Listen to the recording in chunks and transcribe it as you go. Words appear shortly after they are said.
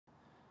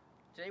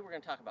Today we're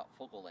going to talk about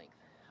focal length.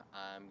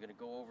 I'm going to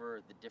go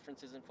over the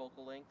differences in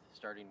focal length,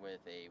 starting with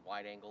a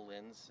wide angle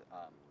lens,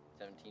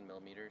 17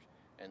 millimeters,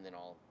 and then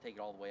I'll take it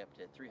all the way up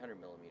to 300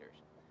 millimeters.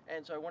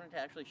 And so I wanted to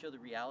actually show the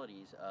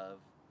realities of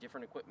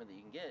different equipment that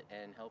you can get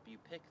and help you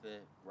pick the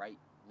right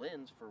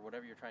lens for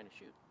whatever you're trying to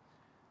shoot.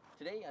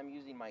 Today I'm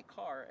using my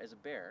car as a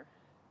bear,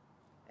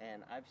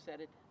 and I've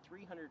set it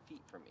 300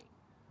 feet from me.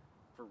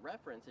 For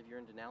reference, if you're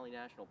in Denali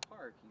National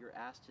Park, you're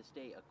asked to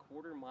stay a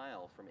quarter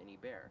mile from any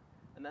bear,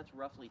 and that's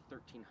roughly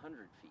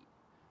 1,300 feet.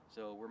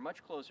 So we're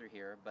much closer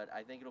here, but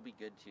I think it'll be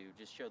good to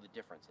just show the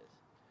differences.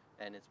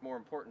 And it's more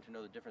important to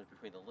know the difference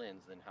between the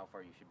lens than how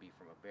far you should be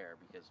from a bear,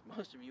 because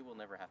most of you will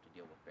never have to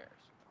deal with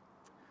bears.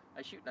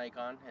 I shoot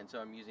Nikon, and so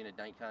I'm using a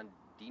Nikon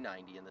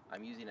D90, and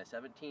I'm using a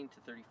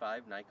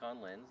 17-35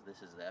 Nikon lens. This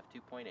is the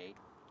f2.8.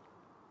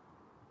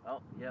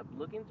 Oh, yep,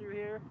 looking through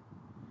here,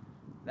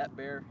 that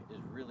bear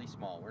is really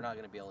small. We're not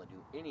going to be able to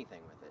do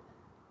anything with it.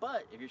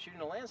 But if you're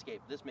shooting a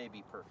landscape, this may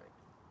be perfect.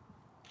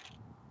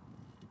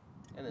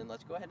 And then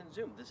let's go ahead and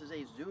zoom. This is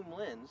a zoom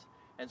lens,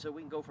 and so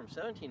we can go from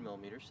 17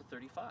 millimeters to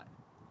 35.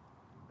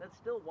 That's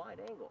still wide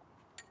angle.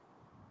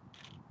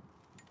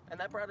 And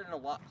that brought it in a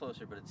lot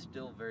closer, but it's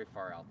still very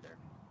far out there.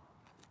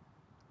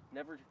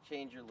 Never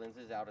change your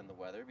lenses out in the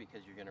weather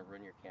because you're going to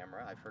ruin your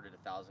camera. I've heard it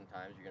 1,000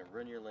 times. You're going to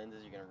ruin your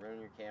lenses, you're going to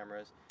ruin your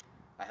cameras.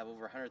 I have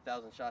over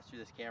 100,000 shots through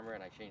this camera,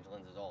 and I change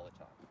lenses all the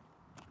time.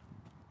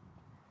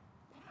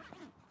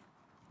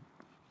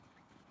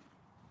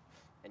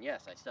 And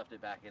yes, I stuffed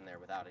it back in there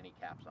without any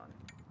caps on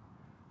it.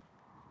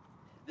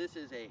 This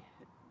is a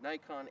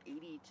Nikon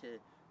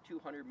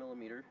 80-200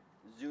 millimeter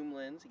zoom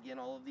lens. Again,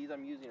 all of these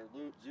I'm using are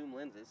zoom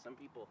lenses. Some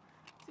people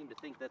seem to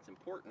think that's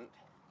important.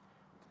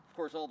 Of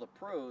course, all the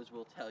pros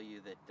will tell you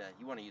that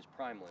you want to use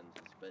prime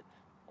lenses, but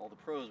all the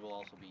pros will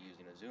also be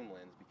using a zoom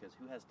lens, because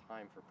who has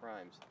time for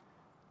primes?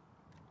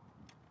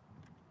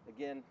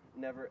 Again,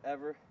 never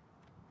ever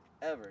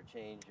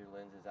change your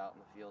lenses out in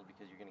the field,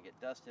 because you're going to get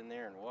dust in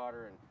there and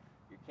water, and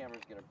your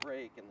camera's going to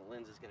break, and the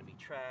lens is going to be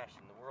trashed,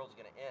 and the world's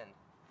going to end.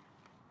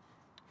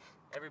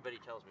 Everybody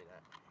tells me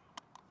that.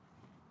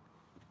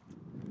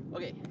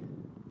 Okay,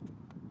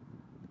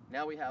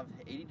 now we have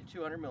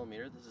 80-200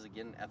 millimeters. This is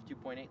again an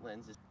f2.8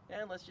 lens,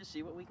 and let's just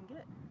see what we can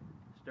get.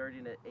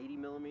 Starting at 80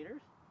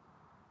 millimeters,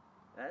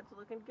 that's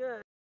looking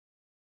good.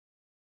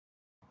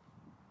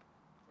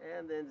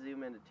 And then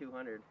zoom into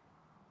 200.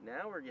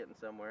 Now we're getting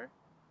somewhere.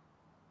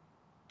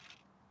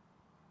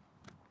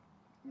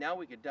 Now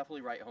we could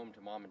definitely write home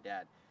to mom and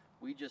dad.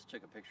 We just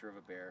took a picture of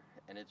a bear,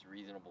 and it's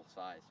reasonable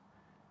size.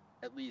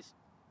 At least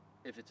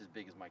if it's as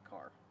big as my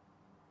car.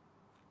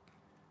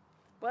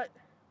 But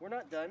we're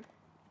not done.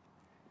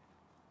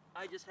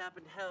 I just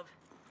happen to have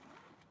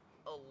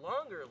a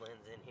longer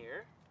lens in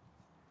here.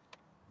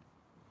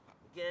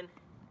 Again,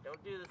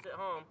 don't do this at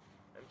home.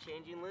 I'm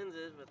changing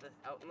lenses with this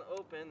out in the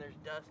open. There's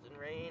dust and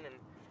rain and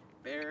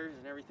bears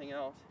and everything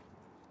else.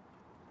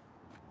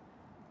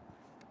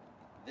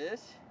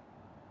 This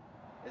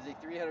is a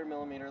 300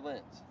 millimeter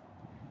lens.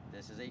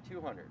 This is a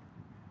 200.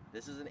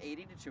 This is an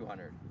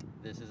 80-200.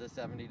 This is a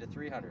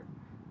 70-300.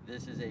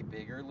 This is a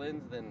bigger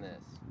lens than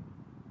this.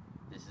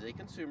 This is a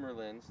consumer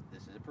lens.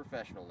 This is a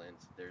professional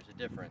lens. There's a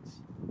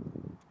difference.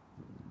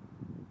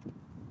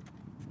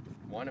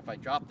 One, if I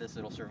drop this,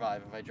 it'll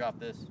survive. If I drop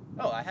this,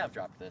 oh, I have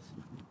dropped this.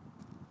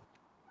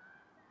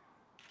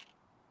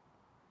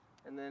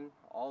 And then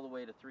all the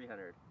way to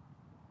 300.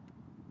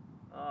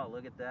 Oh,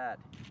 look at that.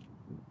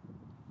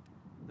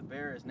 The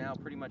bear is now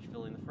pretty much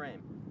filling the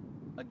frame.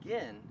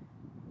 Again,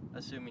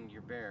 assuming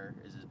your bear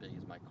is as big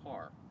as my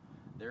car.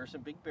 There are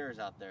some big bears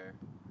out there,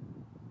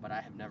 but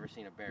I have never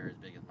seen a bear as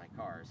big as my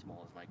car, as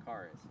small as my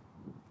car is.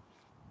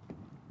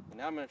 And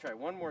now I'm going to try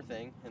one more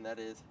thing, and that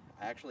is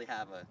I actually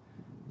have a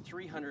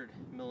 300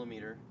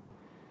 millimeter,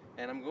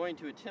 and I'm going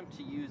to attempt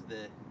to use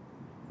the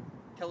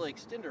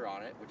tele-extender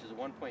on it, which is a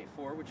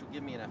 1.4, which will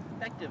give me an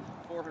effective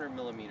 400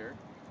 millimeter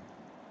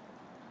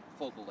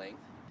focal length.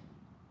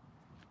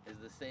 Is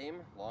the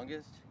same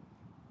longest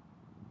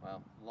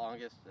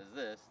as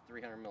this,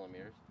 300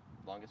 millimeters,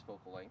 longest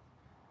focal length.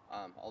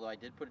 Although I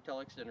did put a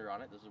tele-extender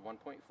on it. This is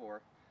 1.4,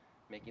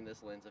 making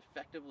this lens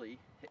effectively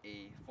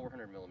a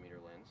 400 millimeter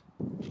lens.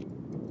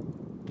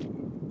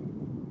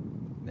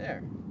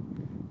 There.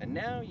 And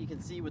now you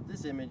can see with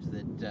this image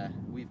that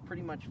we've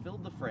pretty much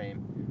filled the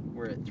frame.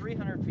 We're at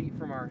 300 feet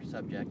from our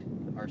subject.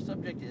 Our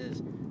subject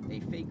is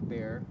a fake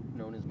bear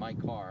known as my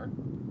car.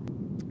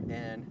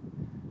 And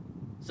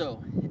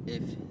so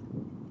if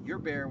your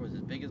bear was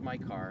as big as my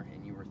car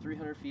and you were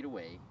 300 feet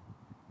away,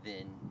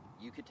 then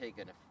you could take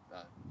a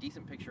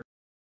decent picture